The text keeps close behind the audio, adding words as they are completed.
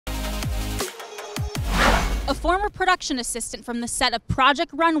A former production assistant from the set of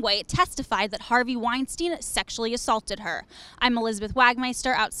Project Runway testified that Harvey Weinstein sexually assaulted her. I'm Elizabeth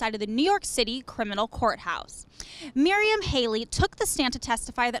Wagmeister outside of the New York City criminal courthouse. Miriam Haley took the stand to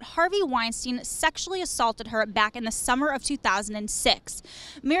testify that Harvey Weinstein sexually assaulted her back in the summer of 2006.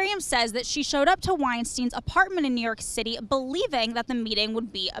 Miriam says that she showed up to Weinstein's apartment in New York City believing that the meeting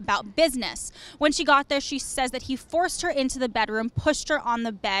would be about business. When she got there, she says that he forced her into the bedroom, pushed her on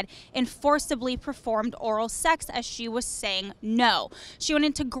the bed, and forcibly performed oral sex as she was saying no. She went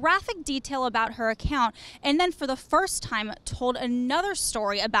into graphic detail about her account and then for the first time told another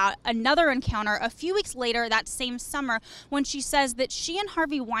story about another encounter a few weeks later that same summer when she says that she and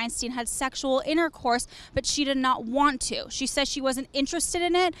Harvey Weinstein had sexual intercourse but she did not want to. She says she wasn't interested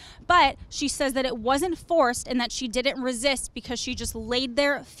in it, but she says that it wasn't forced and that she didn't resist because she just laid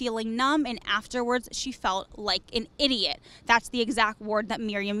there feeling numb and afterwards she felt like an idiot. That's the exact word that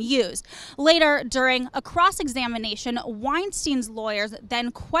Miriam used. Later, during a cross-examination, Weinstein's lawyers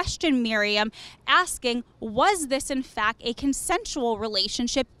then questioned Miriam, asking, was this in fact a consensual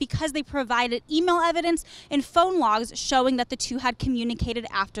relationship, because they provided email evidence and phone logs showing that the two had communicated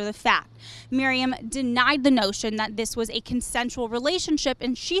after the fact. Miriam denied the notion that this was a consensual relationship,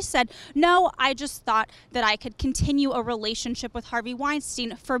 and she said, no, I just thought that I could continue a relationship with Harvey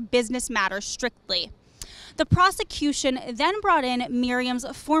Weinstein for business matters strictly. The prosecution then brought in Miriam's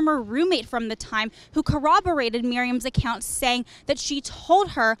former roommate from the time, who corroborated Miriam's account, saying that she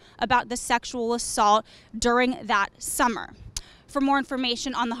told her about the sexual assault during that summer. For more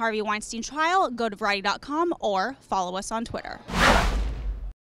information on the Harvey Weinstein trial, go to Variety.com or follow us on Twitter.